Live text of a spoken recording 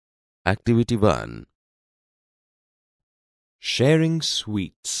Activity 1. Sharing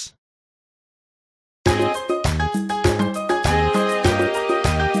sweets.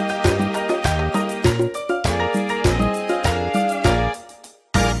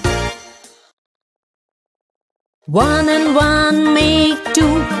 One and one make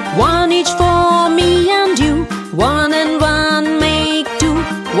two, one each for me and you. One and one make two,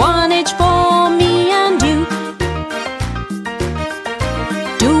 one each for me and you.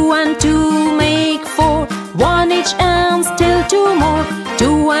 Two and two make four, one each and still two more.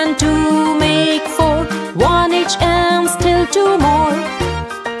 Two and two make four, one each and still two more.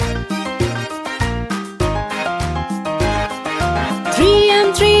 Three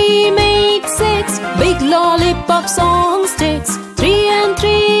and three make six, big lollipops on sticks. Three and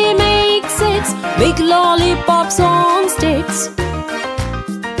three make six, big lollipops on sticks.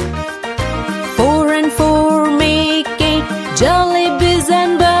 Four and four make eight, jellibes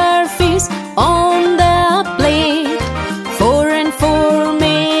and burfies on the plate. Four and four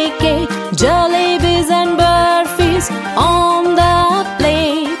make eight, jellibes and burfies on the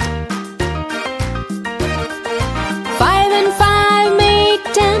plate. Five and five make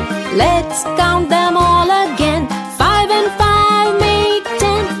 10, let's count them all again. Five and five make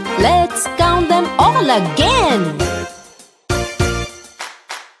 10, let's count them all again.